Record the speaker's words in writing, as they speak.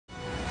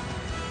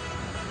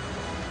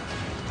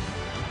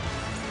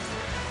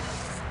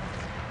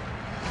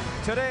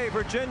Today,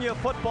 Virginia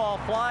football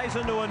flies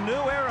into a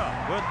new era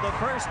with the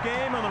first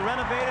game in the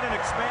renovated and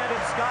expanded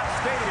Scott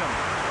Stadium.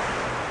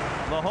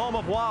 The home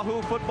of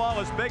Wahoo football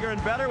is bigger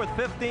and better with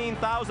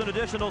 15,000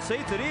 additional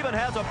seats. It even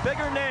has a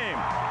bigger name.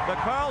 The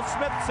Carl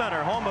Smith Center,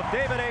 home of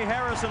David A.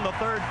 Harrison, the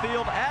third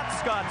field at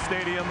Scott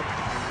Stadium,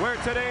 where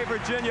today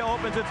Virginia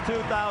opens its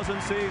 2000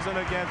 season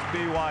against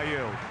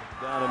BYU.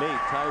 Down and 8,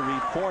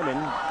 Tyree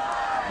Foreman,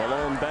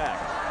 Malone back.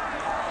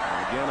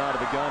 Again out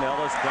of the gun,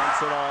 Ellis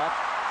dumps it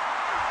off.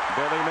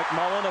 Billy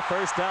McMullen, a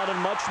first down and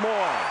much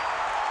more.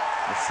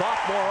 The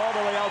sophomore all the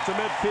way out to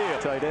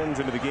midfield. Tight ends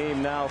into the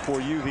game now for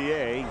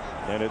UVA,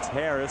 and it's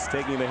Harris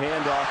taking the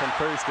handoff on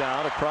first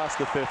down across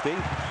the 50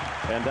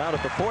 and down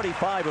at the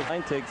 45.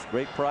 Line takes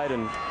great pride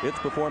in its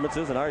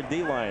performances, and our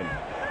D-line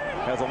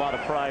has a lot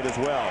of pride as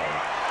well.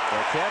 The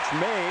catch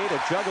made,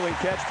 a juggling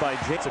catch by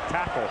James. A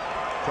tackle,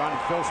 trying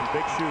to fill some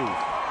big shoes.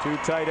 Two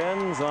tight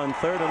ends on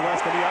third and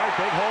less than a yard.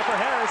 Big hole for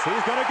Harris.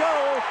 He's going to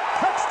go.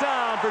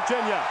 Touchdown,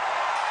 Virginia.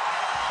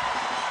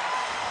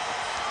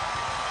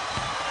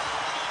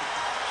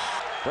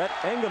 Brett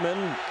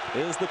Engelman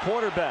is the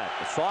quarterback,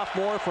 a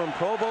sophomore from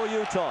Provo,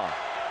 Utah.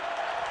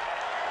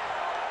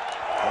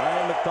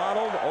 Ryan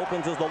McDonald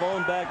opens as the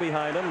lone back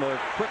behind him. A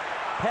quick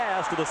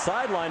pass to the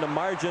sideline to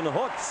Margin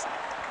Hooks,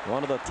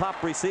 one of the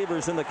top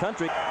receivers in the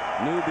country.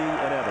 Newby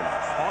and Evans.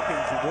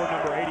 Hawkins, who wore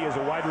number 80 as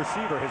a wide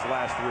receiver his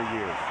last 3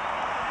 years.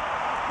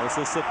 This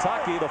is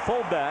Sataki, the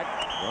fullback,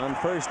 on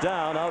first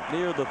down out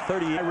near the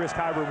 30. High risk,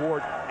 high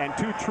reward, and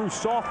two true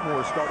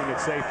sophomores starting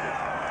at safety.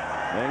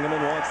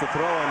 Engelman wants to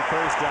throw on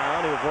first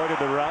down. He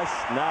avoided the rush.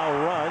 Now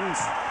runs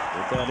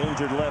with that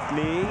injured left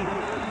knee.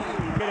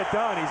 Get it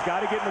done. He's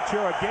got to get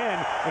mature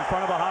again in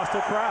front of a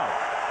hostile crowd.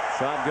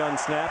 Shotgun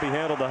snap. He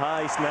handled the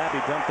high snap.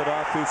 He dumped it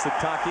off to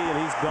Sataki, and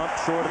he's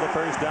dumped short of the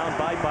first down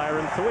by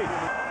Byron Thweet.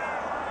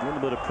 A little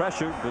bit of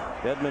pressure, but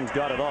Edmonds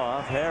got it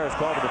off. Harris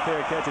called for the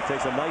fair catch. It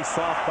takes a nice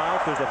soft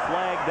bounce. There's a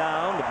flag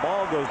down. The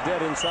ball goes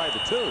dead inside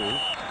the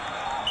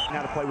 2.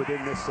 Now to play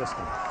within this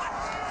system.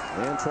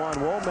 Antoine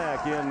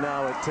Womack in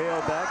now at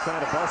tailback,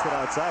 trying to bust it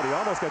outside. He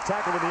almost got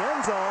tackled in the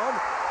end zone.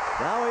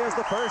 Now he has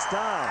the first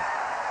down.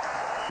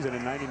 He's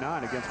in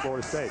 '99 against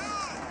Florida State.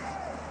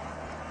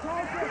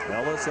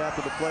 Ellis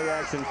after the play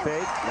action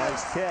fake.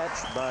 Nice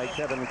catch by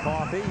Kevin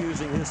Coffey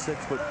using his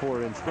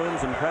 6'4"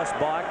 springs and press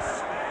box.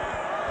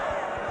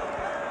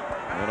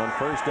 And on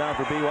first down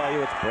for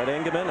BYU, it's Brett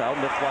Engelman out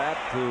in the flat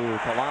to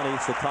Kalani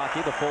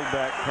Sataki, the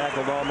fullback,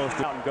 tackled almost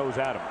Out and goes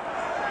at him.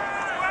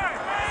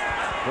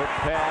 Quick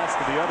pass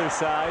to the other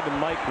side to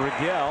Mike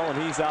Rigel,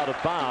 and he's out of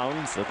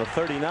bounds at the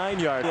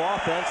 39-yard.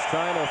 Offense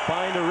trying to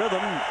find a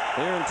rhythm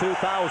here in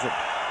 2000.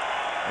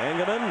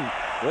 Engelman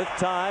with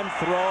time,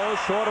 throws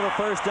short of a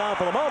first down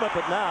for the moment,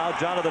 but now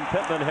Jonathan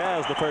Pittman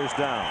has the first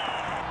down.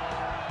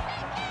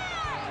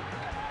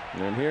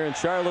 And here in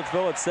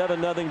Charlottesville, it's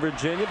 7-0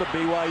 Virginia, but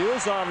BYU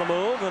is on the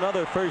move.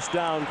 Another first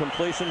down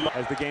completion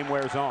as the game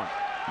wears on.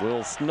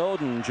 Will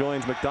Snowden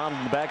joins McDonald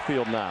in the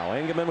backfield now.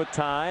 Engelman with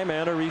time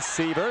and a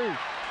receiver.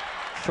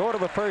 Short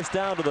of a first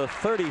down to the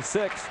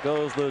 36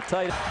 goes the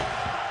tight.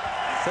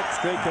 6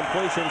 straight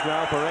completions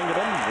now for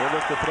Engelman. We'll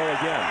look to throw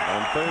again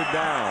on third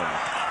down.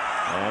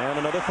 And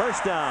another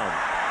first down.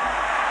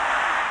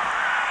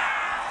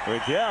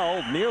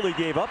 Rigel nearly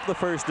gave up the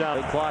first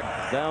down. The clock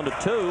down to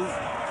 2.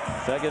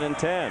 2nd and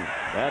 10.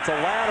 That's a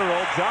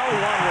lateral. Jolly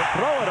wanted to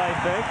throw it, I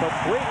think, but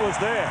Thweet was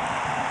there.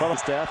 Well,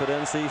 staff at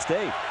NC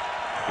State.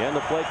 Again,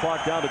 the play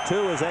clock down to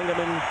 2 as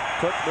Engelman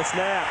took the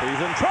snap. He's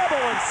in trouble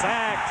and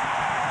sacked.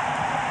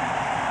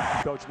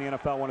 Coach in the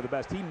NFL, one of the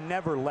best. He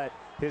never let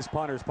his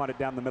punters punt it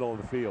down the middle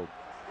of the field.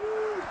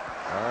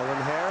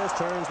 Arlen Harris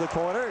turns the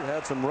corner.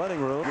 Had some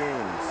running room.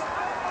 Games.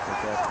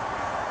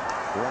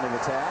 Running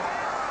attack.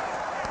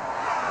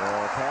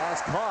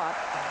 Pass caught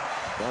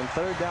on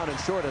third down and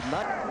short at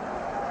night.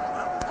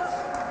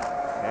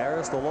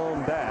 Harris, the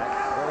lone back.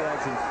 Play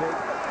action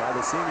fake by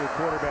the senior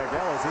quarterback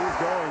Ellis. He's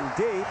going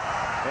deep,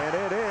 and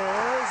it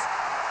is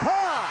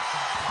caught.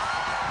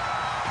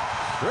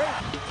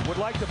 Great. Would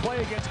like to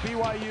play against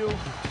BYU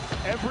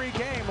every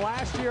game.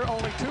 Last year,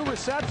 only 2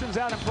 receptions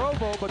out in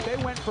Provo, but they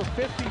went for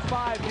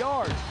 55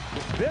 yards.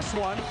 This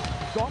one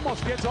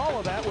almost gets all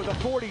of that with a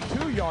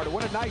 42-yarder.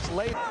 What a nice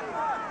late.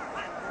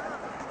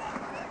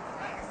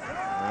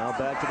 Now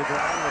back to the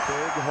ground, a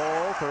big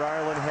hole for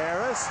Arlen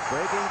Harris.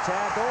 Breaking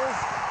tackles.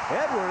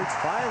 Edwards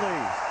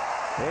finally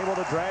able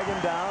to drag him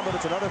down, but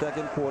it's another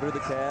second quarter. The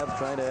Cavs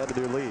trying to add to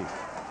their lead.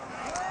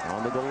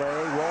 On the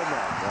delay,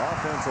 Womack, the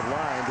offensive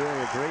line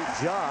doing a great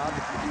job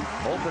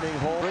opening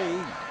hole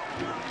 3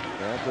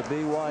 at the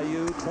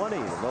BYU 20.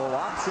 Low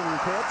option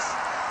pitch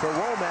to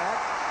Womack.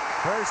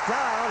 First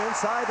down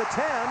inside the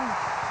 10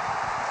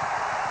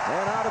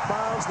 and out of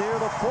bounds near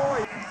the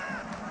 4.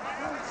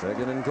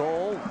 2nd and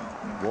goal.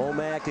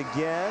 Womack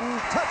again.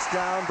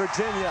 Touchdown,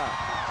 Virginia.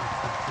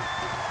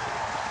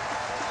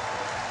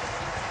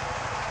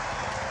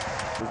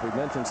 We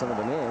mentioned some of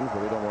the names,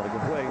 but we don't want to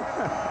give away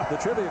the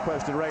trivia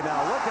question right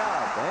now. Look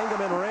out.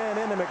 Engelman ran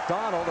into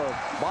McDonald. A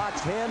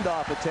botched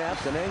handoff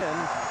attempt. And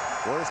Engelman,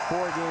 worst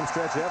 4-game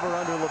stretch ever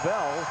under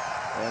Lavelle.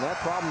 And that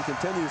problem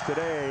continues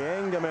today.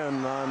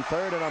 Engelman on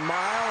 3rd and a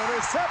mile,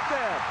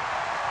 intercepted.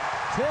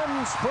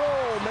 Tim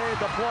Sproul made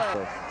the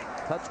play.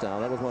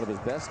 Touchdown. That was one of his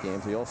best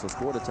games. He also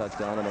scored a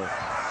touchdown on a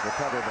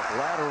recovered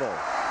lateral.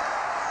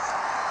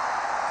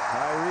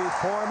 Tyree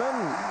Foreman,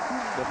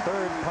 the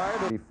third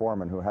part of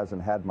Foreman, who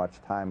hasn't had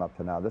much time up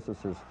to now. This is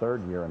his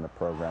 3rd year in the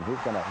program. He's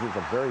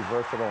a very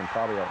versatile and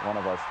probably one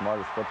of our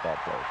smartest football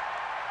players.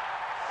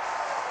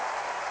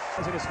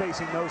 As it is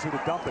facing knows who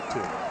to dump it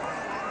to.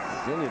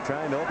 Virginia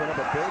trying to open up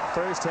a big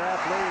first half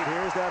lead.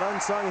 Here's that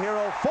unsung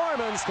hero,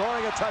 Foreman,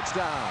 scoring a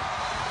touchdown.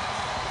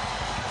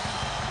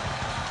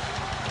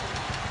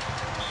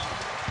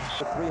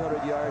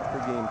 300 yards per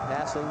game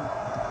passing.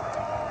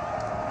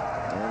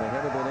 And they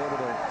haven't been able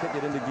to kick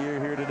it into gear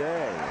here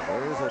today.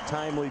 There's a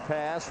timely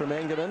pass from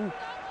Engelman.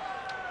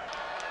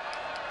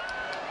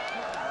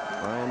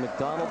 Ryan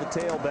McDonald, the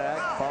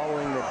tailback,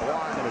 following the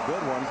block, and a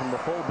good one from the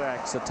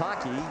fullback,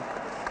 Sataki.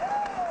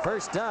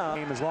 First down.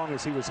 As long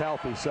as he was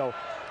healthy, so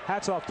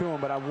hats off to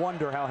him, but I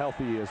wonder how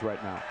healthy he is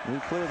right now. He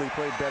clearly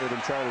played better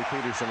than Charlie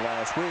Peterson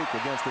last week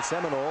against the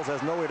Seminoles.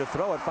 Has nowhere to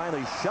throw it.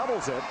 Finally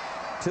shovels it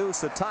to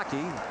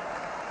Sataki.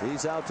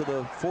 He's out to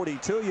the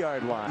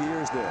 42-yard line.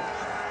 Years there.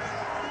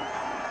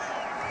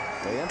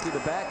 They empty the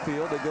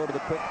backfield. They go to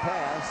the quick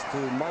pass to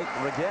Mike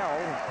Rigel.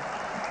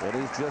 And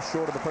he's just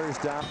short of the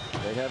first down.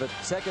 They have it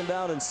 2nd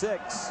down and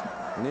 6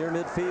 near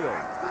midfield.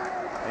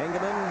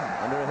 Engelman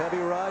under a heavy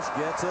rush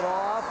gets it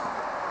off.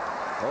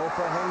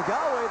 Ofa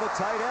Hengawe, the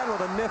tight end, with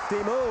a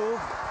nifty move.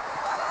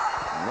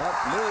 And that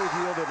move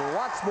yielded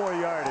lots more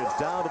yardage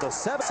down to the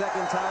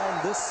 2nd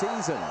time this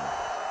season.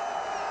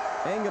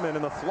 Engelman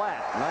in the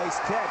flat. Nice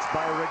catch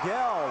by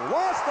Rigel.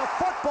 Lost the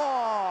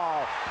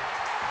football.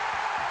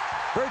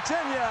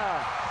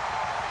 Virginia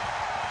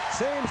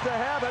seems to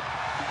have it.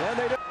 And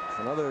they do.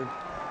 Another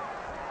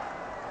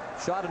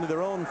shot into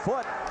their own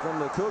foot from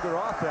the Cougar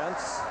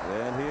offense.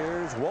 And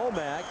here's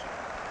Womack.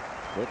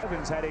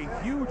 Evans had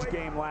a huge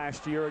game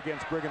last year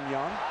against Brigham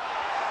Young.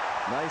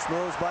 Nice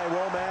moves by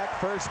Womack.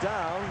 First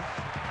down.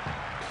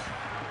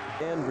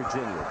 And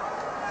Virginia.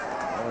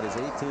 Now it is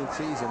 18th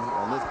season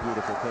on this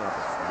beautiful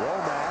campus.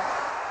 Womack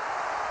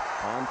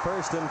on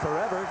 1st and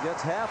forever.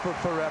 Gets half of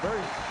forever.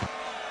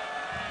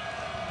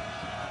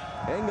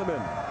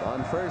 Engelman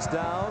on 1st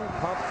down.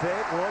 Pump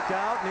fake. Look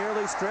out.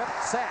 Nearly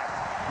stripped. Sack.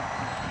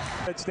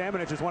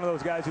 Staminich is one of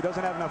those guys who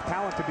doesn't have enough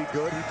talent to be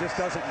good. He just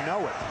doesn't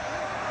know it.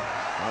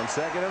 On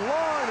 2nd and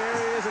long, there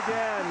he is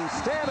again.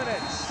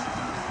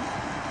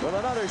 Staminich with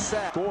another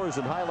sack. Scores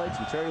and highlights,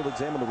 and Terry will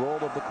examine the role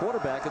of the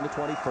quarterback in the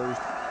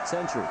 21st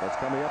century. That's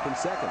coming up in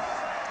seconds.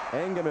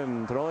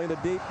 Engelman throwing the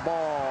deep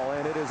ball,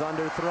 and it is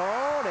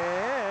underthrown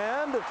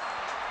and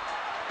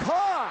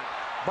caught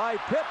by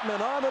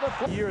Pittman onto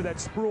the year that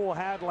Sproul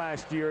had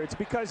last year. It's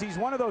because he's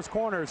one of those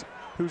corners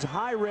who's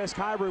high risk,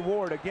 high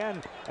reward.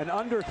 Again, an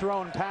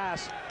underthrown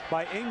pass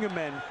by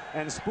Engelman,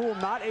 and Sproul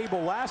not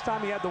able. Last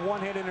time he had the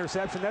one-hit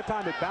interception. That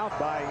time it bounced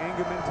by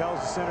Engelman,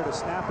 tells the center to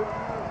snap it.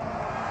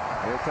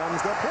 Here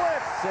comes the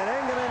blitz, and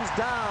Engelman's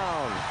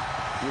down.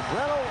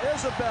 Ubreno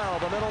Isabel,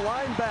 the middle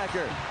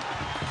linebacker,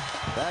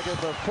 back at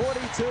the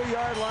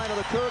 42-yard line of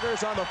the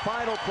Cougars on the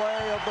final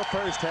play of the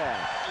first half.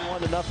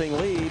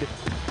 1-0 lead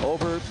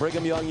over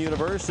Brigham Young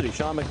University.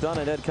 Sean McDonough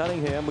and Ed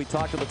Cunningham. We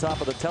talked at the top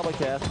of the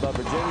telecast about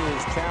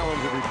Virginia's challenge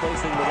of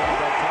replacing the running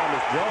back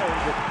Thomas Jones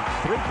with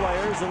 3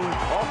 players, and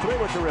all 3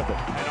 were terrific.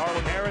 And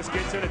Arlen Harris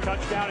gets in a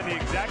touchdown in the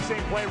exact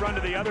same play run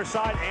to the other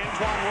side.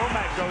 Antoine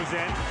Womack goes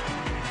in.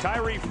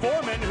 Tyree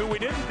Foreman, who we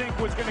didn't think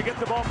was going to get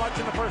the ball much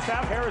in the first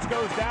half. Harris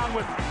goes down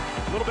with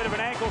a little bit of an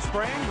ankle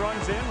sprain,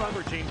 runs in.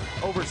 Rumbergene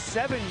over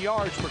 7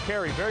 yards per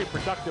carry, very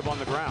productive on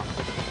the ground.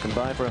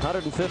 Combined for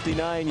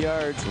 159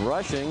 yards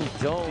rushing.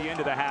 Jones. At the end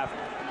of the half,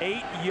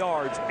 8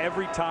 yards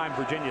every time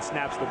Virginia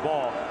snaps the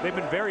ball. They've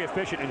been very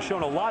efficient and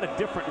shown a lot of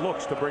different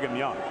looks to Brigham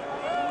Young.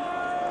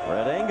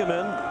 Brett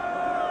Engelman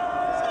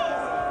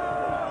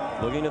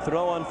looking to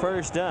throw on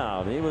 1st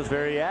down. He was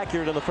very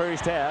accurate in the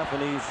first half,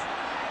 and he's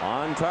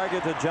on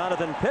target to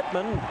Jonathan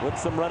Pittman with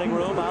some running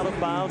room out of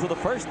bounds with a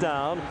 1st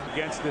down.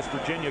 Against this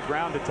Virginia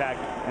ground attack,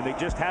 and they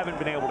just haven't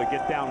been able to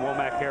get down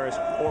Womack, Harris,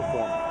 or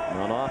Foreman.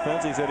 On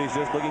offense, he said he's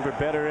just looking for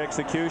better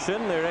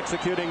execution. They're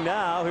executing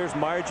now. Here's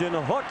Margin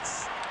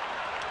Hooks.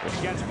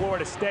 Against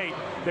Florida State,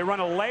 they run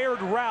a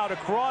layered route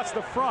across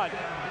the front.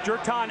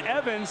 Jerton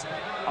Evans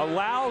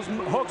allows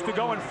Hooks to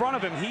go in front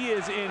of him. He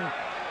is in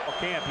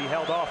camp. He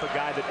held off a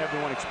guy that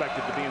everyone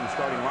expected to be in the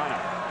starting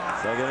lineup.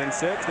 2nd and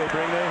 6, they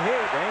bring the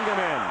heat.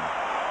 Engelman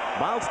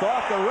bounced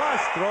off the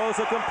rush, throws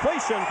a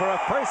completion for a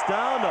 1st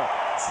down to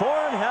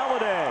Soren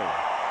Halliday.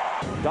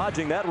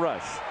 Dodging that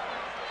rush.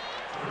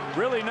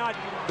 Really not.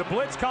 The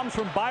blitz comes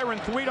from Byron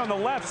Thweet on the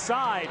left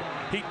side.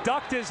 He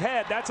ducked his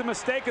head. That's a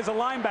mistake as a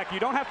linebacker. You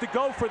don't have to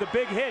go for the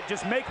big hit,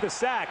 just make the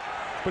sack.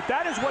 But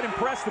that is what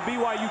impressed the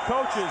BYU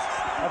coaches.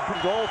 A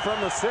goal from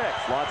the 6.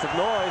 Lots of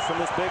noise from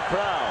this big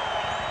crowd.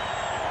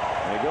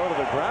 They go to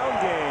the ground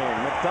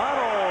game.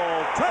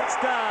 McDonald,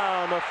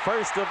 touchdown, the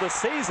 1st of the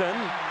season.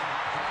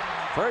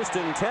 1st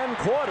in 10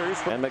 quarters.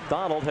 And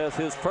McDonald has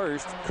his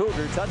 1st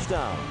Cougar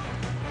touchdown.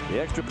 The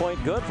extra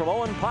point good from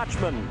Owen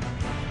Potchman.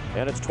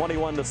 And it's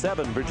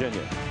 21-7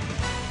 Virginia.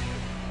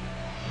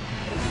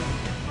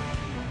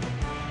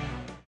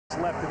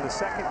 Left in the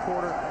second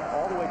quarter,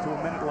 all the way to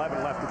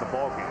 1:11 left in the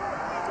ball game.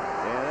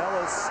 And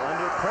Ellis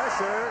under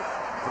pressure,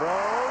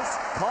 throws,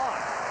 caught.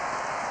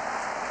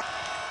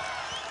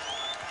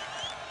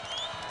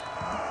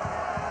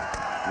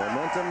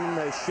 Momentum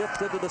has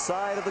shifted to the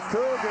side of the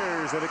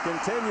Cougars, and it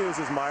continues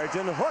as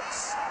margin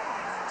hooks.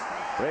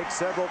 Breaks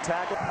several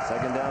tackles.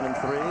 Second down and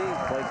 3.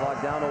 Play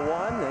clock down to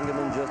 1.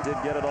 Engelman just did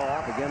get it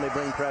off. Again, they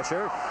bring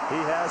pressure. He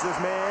has his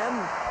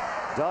man.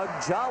 Doug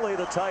Jolly,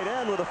 the tight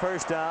end, with a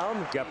first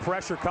down. Got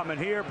pressure coming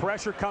here,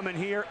 pressure coming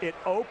here. It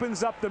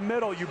opens up the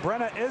middle.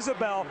 Brenna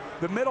Isabel,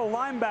 the middle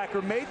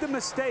linebacker, made the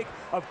mistake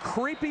of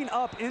creeping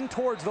up in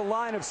towards the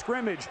line of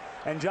scrimmage,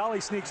 and Jolly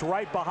sneaks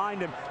right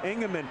behind him.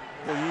 Engelman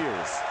For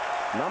years.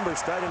 Numbers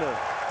starting to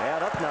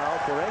add up now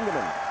for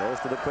Engelman. Goes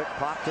to the quick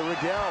pop to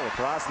Rigel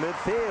across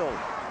midfield.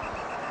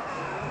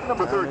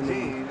 Number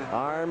 13.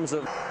 Arms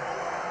of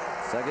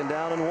second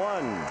down and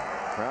 1.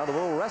 Crowd a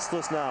little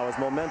restless now as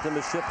momentum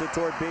is shifted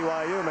toward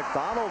BYU.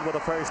 McDonald with a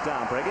first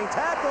down, breaking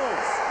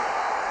tackles.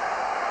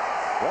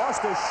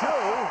 Lost a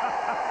shoe.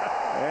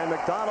 And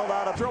McDonald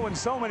out of throwing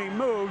so many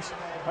moves.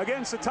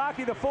 Again,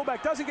 Sataki, the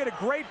fullback, doesn't get a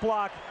great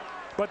block,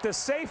 but the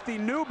safety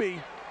newbie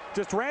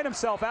just ran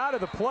himself out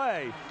of the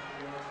play.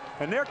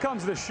 And there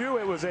comes the shoe.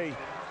 It was a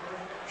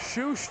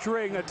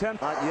shoestring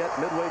attempt. Not yet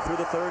midway through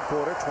the third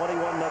quarter.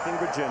 21-0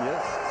 Virginia.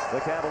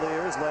 The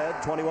Cavaliers led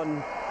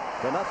 21-0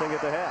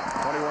 at the half.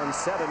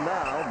 21-7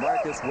 now.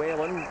 Marcus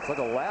Whalen took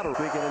a lateral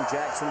weekend in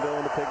Jacksonville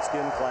in the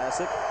Pigskin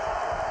Classic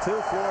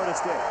to Florida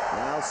State.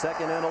 Now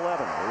second and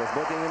 11. He was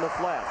looking in the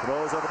flat.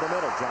 Throws over the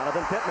middle.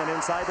 Jonathan Pittman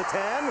inside the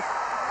 10.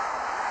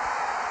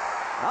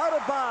 Out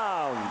of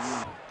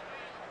bounds.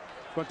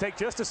 It's going to take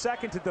just a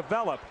second to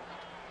develop.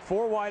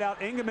 4 wide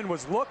out. Engelman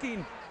was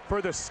looking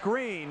for the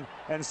screen,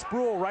 and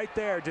Sproul right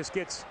there just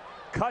gets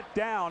cut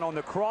down on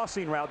the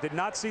crossing route. Did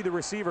not see the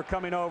receiver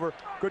coming over.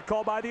 Good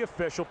call by the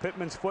official.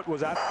 Pittman's foot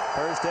was out.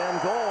 First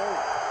and goal.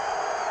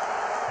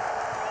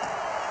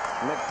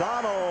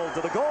 McDonald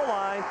to the goal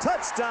line.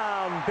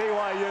 Touchdown,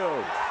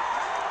 BYU.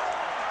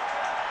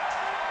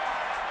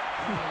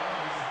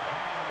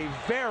 A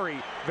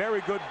very,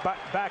 very good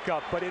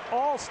backup, but it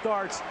all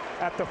starts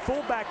at the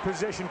fullback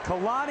position.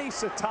 Kalani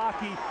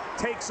Sataki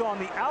takes on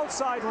the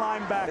outside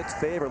linebacker. Its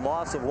favorite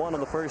loss of 1 on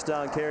the first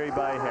down carry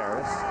by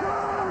Harris.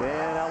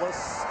 And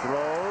Ellis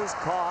throws,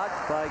 caught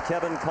by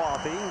Kevin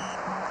Coffey.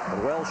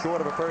 But well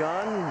short of a first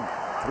gun.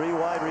 3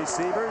 wide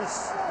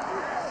receivers.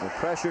 The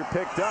pressure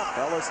picked up.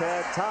 Ellis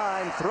had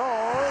time,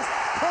 throws,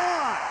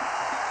 caught.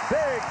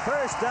 Big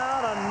first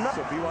down.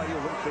 So BYU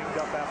a little binged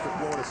up after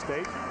Florida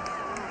State.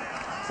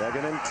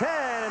 Second and 10,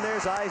 and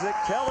there's Isaac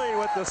Kelly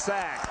with the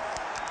sack.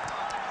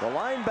 The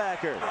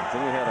linebacker.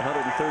 Virginia had a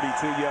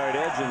 132-yard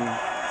edge in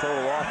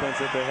total offense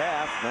at the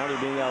half. Now they're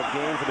being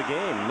outgained for the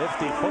game.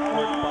 Nifty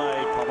footwork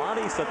by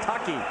Kalani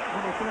Sataki.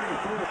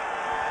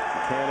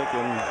 Mechanic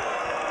and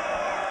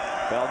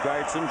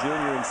Valgartson,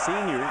 junior and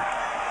senior,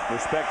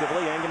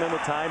 respectively. Engelman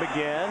with time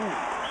again.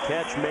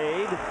 Catch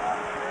made.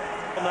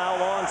 Now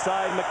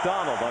alongside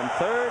McDonald on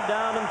 3rd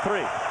down and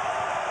 3.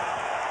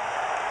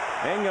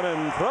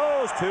 Engelman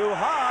throws too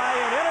high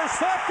and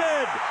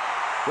intercepted.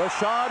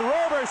 Rashad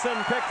Roberson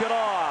picked it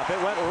off.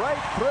 It went right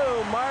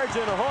through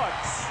margin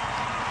hooks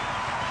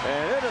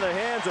and into the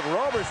hands of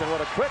Roberson.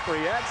 What a quick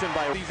reaction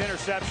by these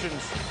interceptions.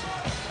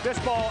 This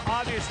ball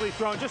obviously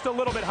thrown just a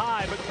little bit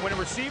high, but when a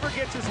receiver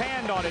gets his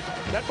hand on it,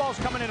 that ball's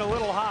coming in a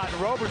little hot.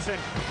 And Roberson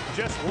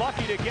just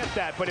lucky to get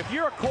that. But if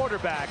you're a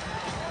quarterback,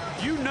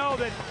 you know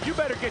that you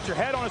better get your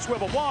head on a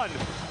swivel. 1,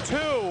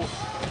 2,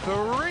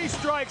 3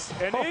 strikes,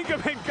 and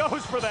Engelman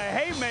goes for the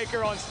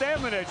haymaker on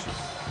Staminich.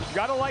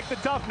 Gotta like the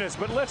toughness,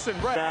 but listen,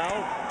 Brett. Now,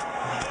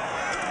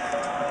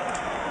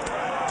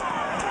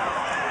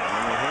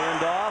 and the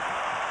handoff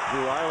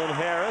to Arlen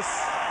Harris.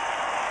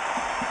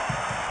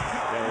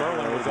 Yeah,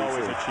 Merlin was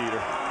always a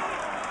cheater.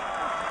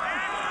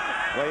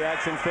 Play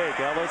action fake.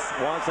 Ellis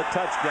wants a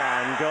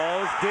touchdown.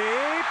 Goes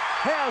deep.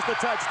 Has the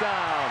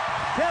touchdown.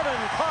 Kevin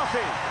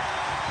Coffey.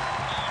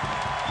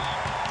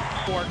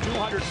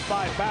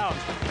 205 pounds.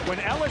 When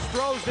Ellis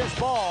throws this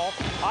ball,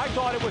 I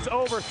thought it was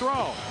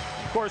overthrown.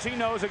 Of course, he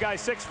knows a guy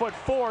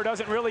 6'4"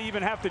 doesn't really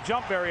even have to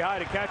jump very high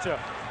to catch a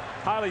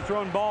highly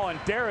thrown ball. And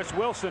Darius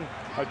Wilson,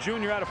 a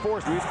junior out of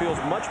Forest. He feels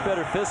much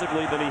better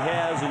physically than he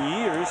has in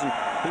years, and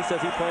he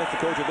says he plans to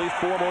coach at least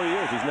 4 more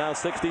years. He's now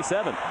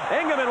 67.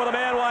 Engelman with a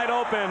man wide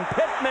open.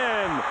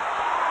 Pittman.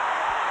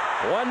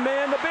 1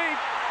 man to beat.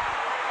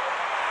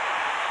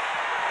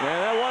 And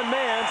that 1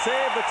 man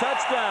saved the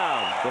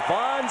touchdown.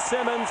 Devon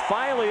Simmons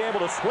finally able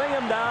to swing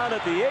him down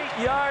at the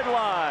 8-yard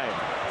line.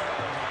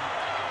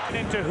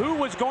 Into who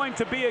was going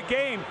to be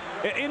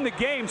in the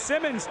game.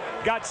 Simmons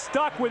got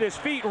stuck with his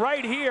feet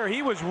right here.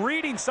 He was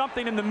reading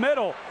something in the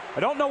middle. I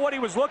don't know what he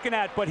was looking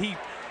at, but he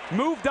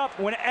moved up.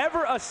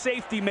 Whenever a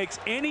safety makes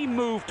any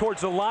move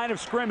towards the line of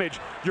scrimmage,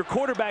 your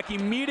quarterback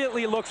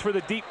immediately looks for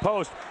the deep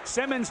post.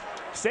 Simmons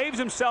saves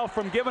himself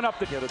from giving up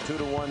the... Get a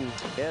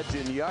 2-to-1 edge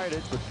in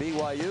yardage, but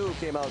BYU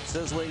came out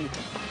sizzling,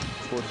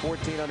 scored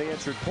 14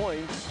 unanswered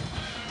points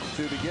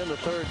to begin the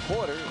third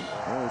quarter.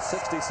 Only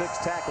 66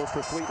 tackles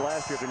for Sweet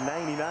last year to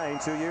 99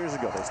 2 years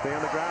ago. They stay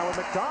on the ground with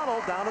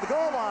McDonald down to the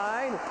goal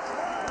line.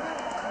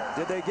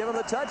 Did they give him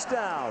the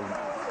touchdown?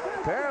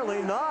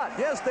 Apparently not.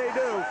 Yes, they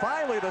do.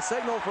 Finally, the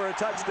signal for a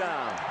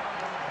touchdown.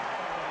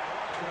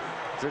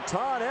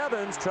 Jerton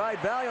Evans tried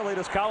valiantly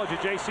to... College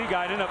JC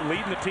guy ended up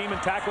leading the team in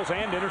tackles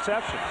and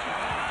interceptions.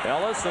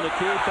 Ellis in a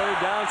key third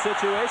down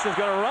situation is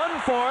going to run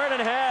for it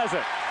and has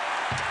it.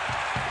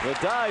 The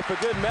dive for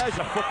good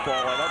measure.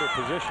 Football at other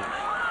positions.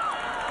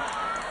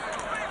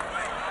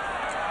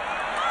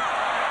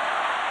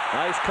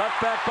 Nice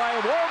cutback by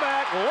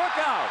Womack. Look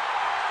out.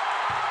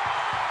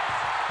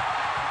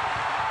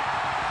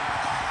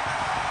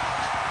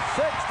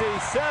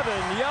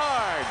 '67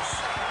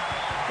 yards.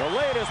 The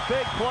latest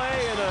big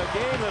play in a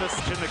game that is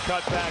in the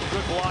cutback.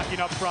 Good blocking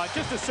up front.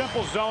 Just a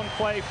simple zone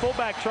play.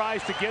 Fullback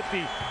tries to get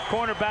the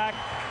cornerback.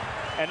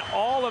 And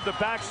all of the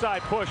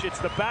backside push. It's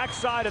the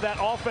backside of that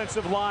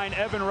offensive line,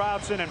 Evan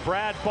Routson and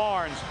Brad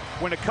Barnes.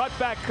 When a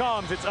cutback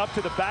comes, it's up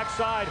to the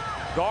backside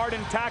guard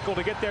and tackle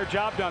to get their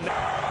job done.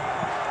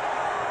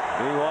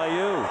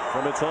 BYU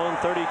from its own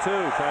 32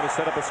 trying to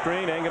set up a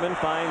screen. Engelman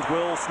finds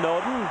Will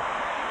Snowden.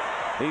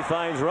 He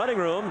finds running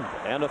room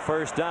and a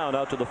first down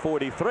out to the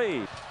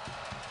 43.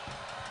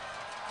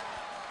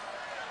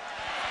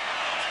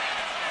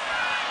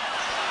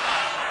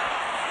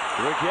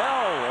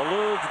 Rigel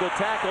eludes the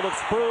tackle of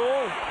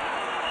Sproul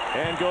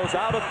and goes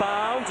out of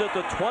bounds at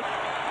the 20.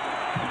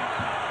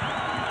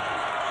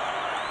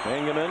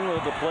 Engelman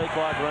with the play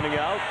clock running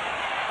out.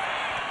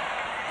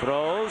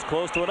 Throws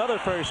close to another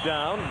first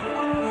down.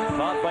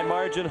 Caught by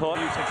Margin Hook.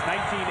 Since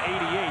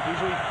 1988,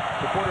 usually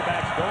the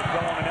quarterbacks don't go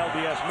on an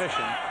LDS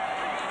mission.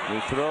 He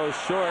throws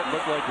short.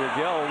 Looked like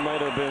Rigel might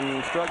have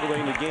been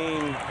struggling to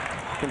gain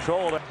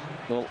control.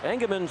 Well,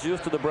 Engelman's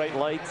used to the bright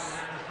lights.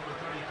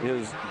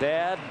 His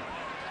dad,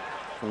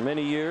 for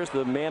many years,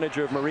 the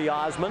manager of Marie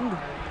Osmond,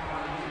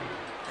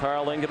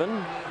 Carl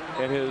Engelman,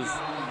 and his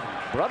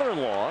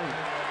brother-in-law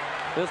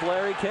is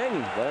Larry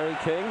King. Larry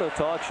King, the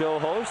talk show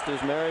host,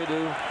 is married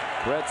to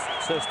Brett's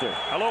sister.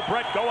 Hello,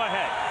 Brett. Go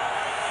ahead.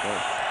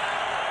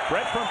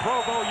 Brett from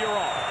Provo, you're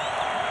on.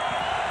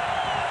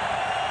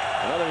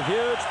 Another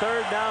huge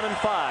third down and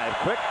 5.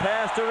 Quick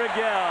pass to Rigel,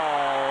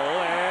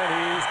 and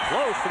he's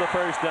close to the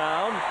first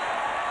down.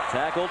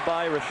 Tackled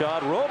by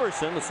Rashad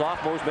Roberson. The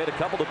sophomore's made a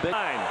couple of big...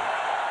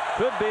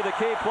 Could be the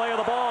key play of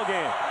the ball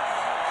game.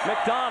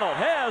 McDonald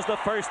has the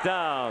first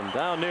down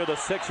near the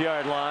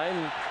 6-yard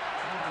line.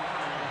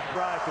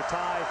 Drive to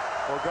tie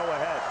or go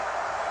ahead.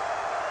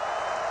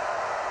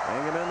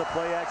 Engelman, the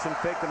play action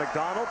fake to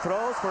McDonald,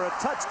 throws for a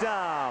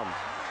touchdown.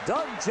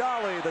 Doug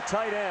Jolly, the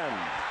tight end.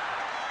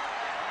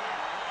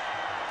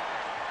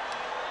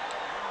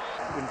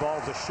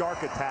 Involves a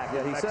shark attack.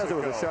 Yeah, he says it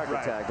was a shark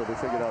attack, but we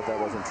figured out that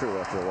wasn't true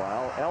after a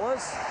while.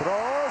 Ellis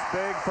throws,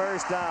 big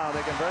first down.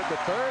 They convert to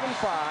 3rd and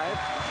 5.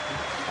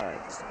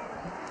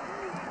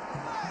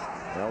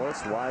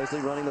 Ellis wisely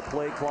running the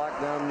play clock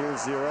down near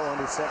 0.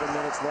 Under 7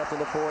 minutes left in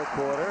the fourth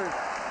quarter.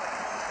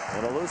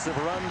 An elusive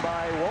run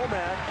by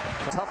Womack.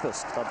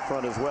 Toughest up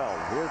front as well.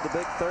 Here's the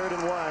big 3rd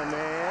and 1,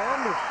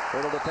 and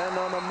it'll depend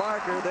on the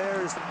marker.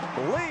 There's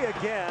Lee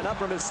again up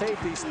from his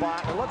safety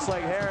spot. It looks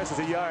like Harris is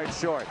a yard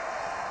short.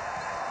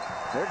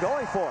 They're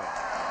going for it.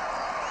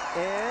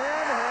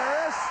 And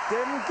Harris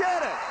didn't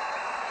get it.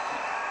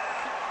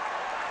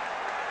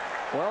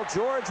 Well,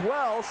 George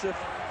Welsh, if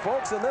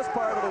folks in this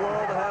part of the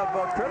world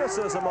have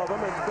criticism of him,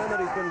 it's been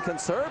that he's been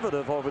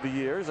conservative over the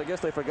years. I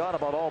guess they forgot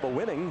about all the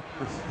winning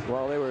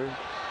while they were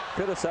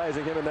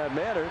criticizing him in that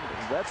manner.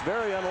 That's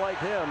very unlike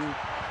him.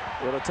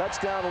 With a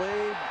touchdown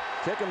lead,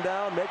 kick him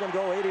down, make him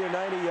go 80 or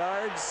 90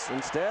 yards.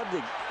 Instead,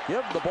 they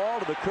give the ball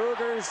to the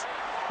Cougars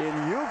in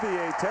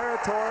UVA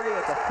territory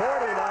at the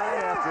 49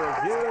 after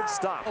a huge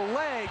stop. The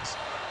legs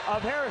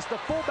of Harris, the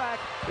fullback,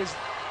 is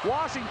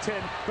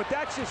Washington, but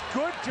that's just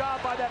good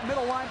job by that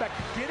middle linebacker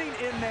getting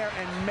in there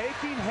and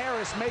making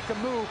Harris make a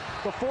move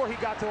before he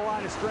got to the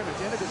line of scrimmage.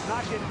 And it does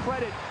not get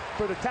credit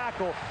for the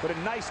tackle, but a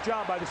nice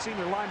job by the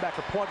senior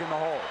linebacker plugging the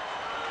hole.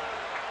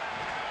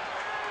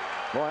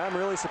 Boy, I'm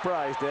really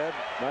surprised, Ed.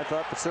 I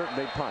thought for certain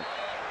they'd punt.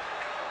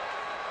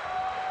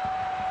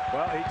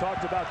 Well, he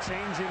talked about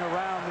changing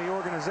around the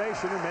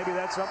organization, and maybe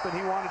that's something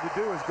he wanted to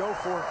do, is go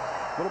for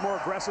a little more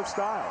aggressive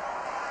style.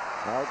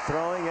 Out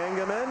throwing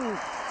Engelman,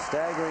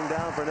 staggering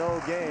down for no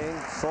gain.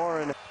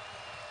 Soren.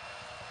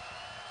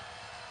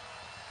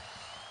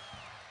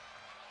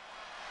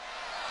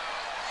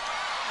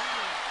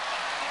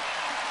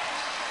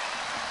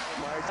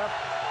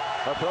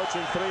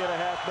 Approaching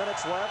 3.5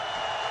 minutes left.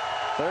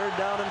 3rd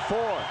down and 4.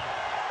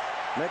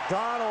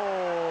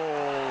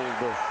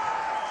 McDonald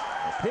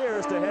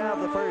appears to have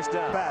the first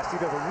down. Fast. He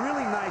does a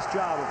really nice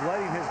job of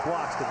letting his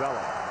blocks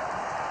develop.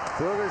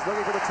 Cougars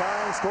looking for the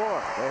tying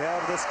score. They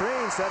have the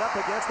screen set up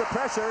against the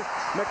pressure.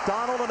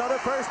 McDonald, another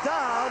first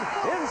down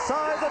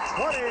inside the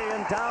 20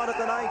 and down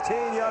at the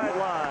 19-yard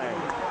line.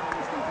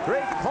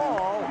 Great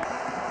call.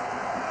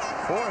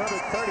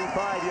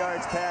 435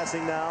 yards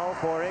passing now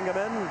for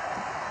Ingeman.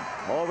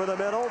 Over the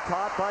middle,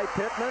 caught by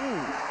Pittman.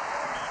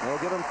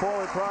 They'll give him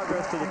forward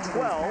progress to the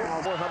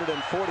 12.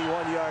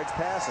 441 yards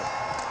passing.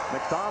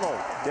 McDonald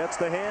gets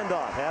the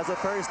handoff, has a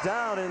first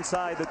down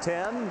inside the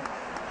 10.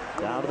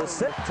 Down to the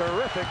 6.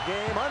 Terrific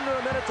game. Under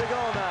a minute to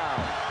go now.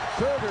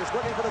 Cougars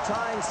looking for the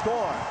tying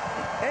score.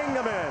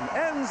 Ingeman,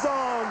 end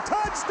zone,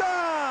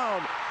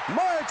 touchdown!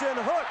 Margin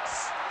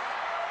hooks.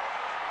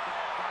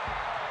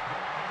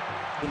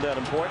 Isn't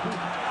that important?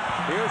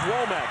 Here's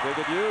Womack. They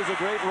could use a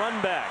great run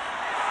back.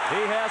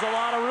 He has a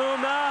lot of room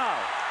now.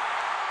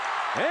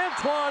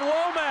 Antoine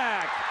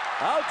Womack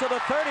out to the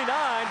 39,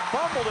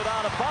 fumbled it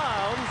out of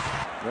bounds.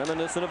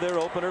 Reminiscent of their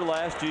opener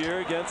last year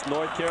against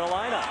North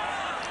Carolina.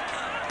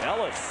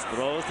 Ellis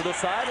throws to the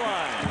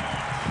sideline.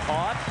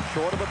 Caught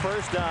short of the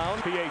first down.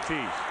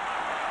 PATs.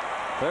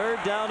 Third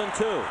down and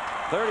 2.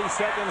 30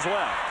 seconds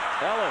left.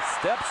 Ellis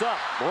steps up,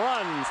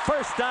 runs,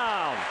 first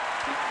down.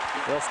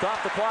 They'll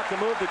stop the clock to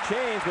move the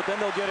chains, but then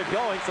they'll get it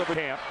going. So for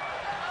camp.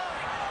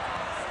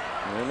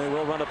 And they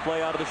will run a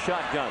play out of the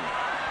shotgun. And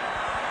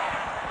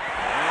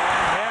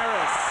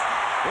Harris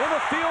in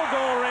the field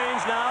goal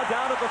range now,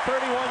 down at the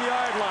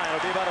 31-yard line.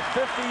 It'll be about a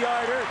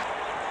 50-yarder.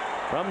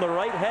 From the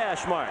right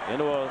hash mark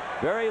into a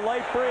very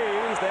light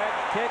breeze. That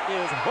kick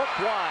is hooked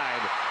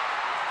wide.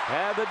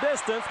 Had the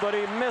distance, but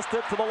he missed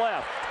it to the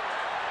left.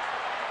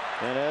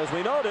 And as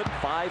we noted,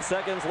 5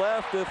 seconds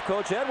left if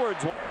Coach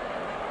Edwards.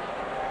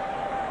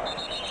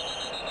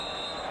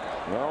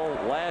 Well,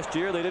 last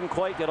year they didn't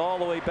quite get all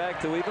the way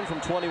back to even from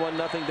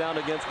 21-0 down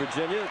against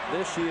Virginia.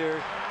 This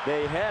year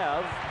they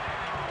have.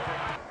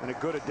 And a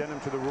good addendum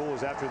to the rule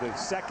is after the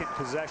second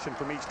possession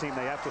from each team,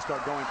 they have to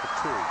start going for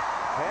 2.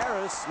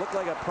 Harris looked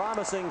like a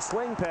promising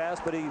swing pass,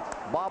 but he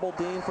bobbled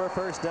Dean for a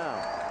first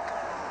down.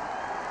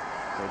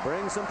 They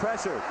bring some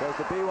pressure because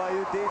the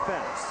BYU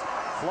defense.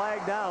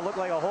 Flag down, looked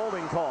like a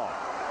holding call.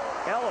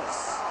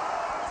 Ellis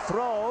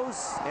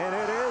throws, and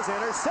it is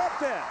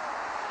intercepted.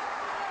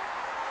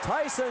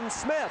 Tyson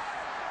Smith.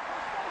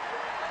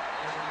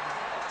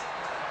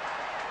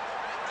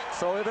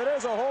 So if it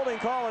is a holding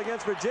call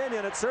against Virginia,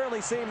 and it certainly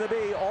seemed to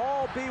be,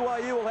 all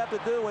BYU will have to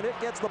do when it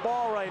gets the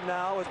ball right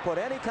now is put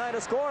any kind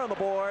of score on the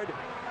board,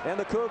 and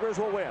the Cougars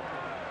will win.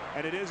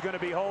 And it is going to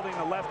be holding.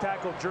 The left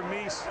tackle,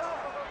 Jermise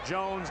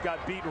Jones,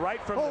 got beat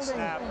right from the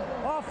snap.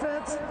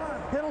 Offense,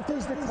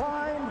 penalties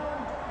declined.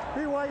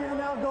 BYU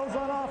now goes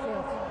on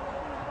offense.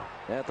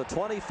 At the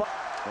 25.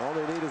 All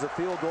they need is a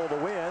field goal to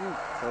win,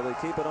 so they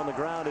keep it on the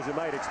ground as you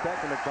might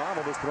expect. And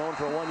McDonald is thrown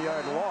for a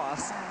 1-yard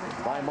loss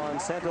by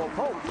Monsanto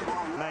Pope.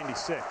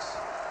 96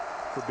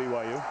 for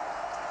BYU.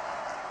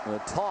 The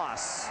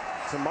toss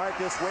to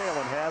Marcus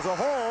Whalen, has a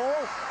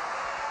hole,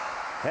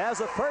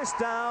 has a first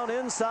down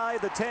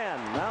inside the 10.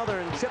 Now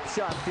they're in chip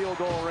shot field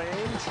goal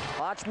range.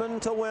 Watchman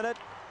to win it,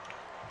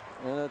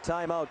 and a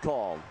timeout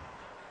called.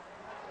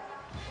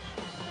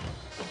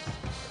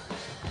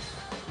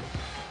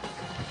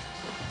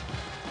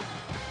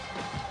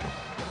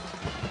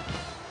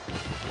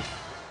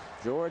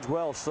 George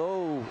Welsh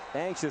so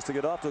anxious to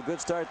get off to a good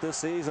start this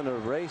season,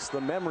 erase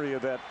the memory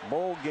of that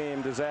bowl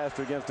game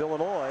disaster against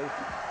Illinois.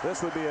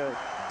 This would be a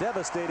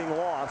devastating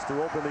loss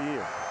to open the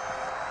year.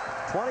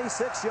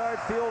 26-yard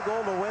field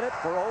goal to win it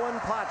for Owen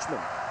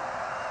Potchman.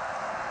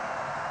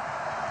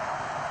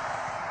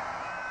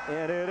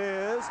 And it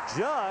is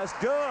just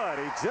good.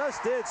 He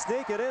just did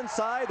sneak it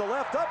inside the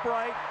left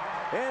upright,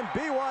 and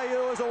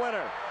BYU is a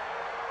winner.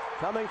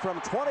 Coming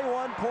from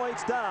 21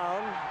 points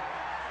down.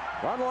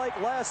 Unlike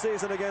last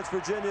season against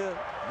Virginia,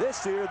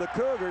 this year the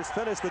Cougars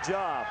finished the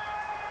job.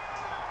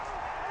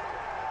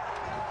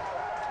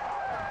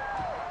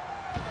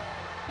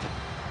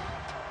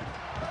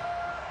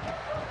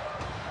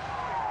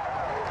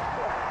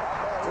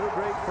 Two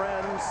great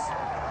friends,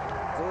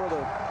 two of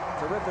the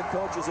terrific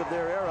coaches of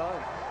their era.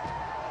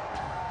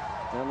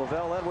 And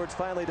Lavelle Edwards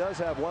finally does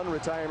have one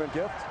retirement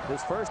gift.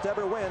 His first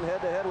ever win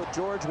head-to-head with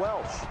George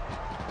Welsh.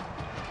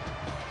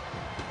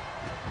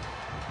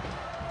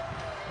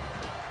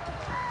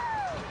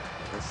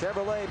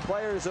 Chevrolet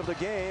players of the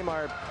game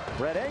are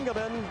Brett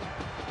Engelman,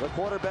 the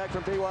quarterback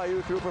from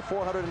BYU, threw for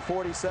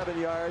 447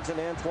 yards, and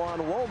Antoine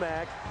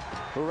Womack,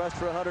 who rushed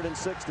for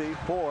 160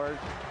 for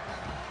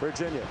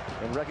Virginia.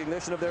 In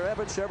recognition of their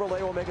efforts,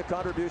 Chevrolet will make a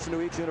contribution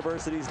to each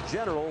university's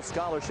general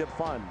scholarship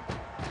fund.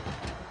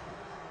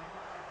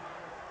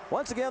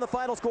 Once again, the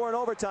final score in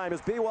overtime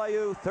is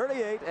BYU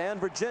 38 and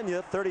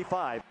Virginia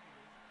 35.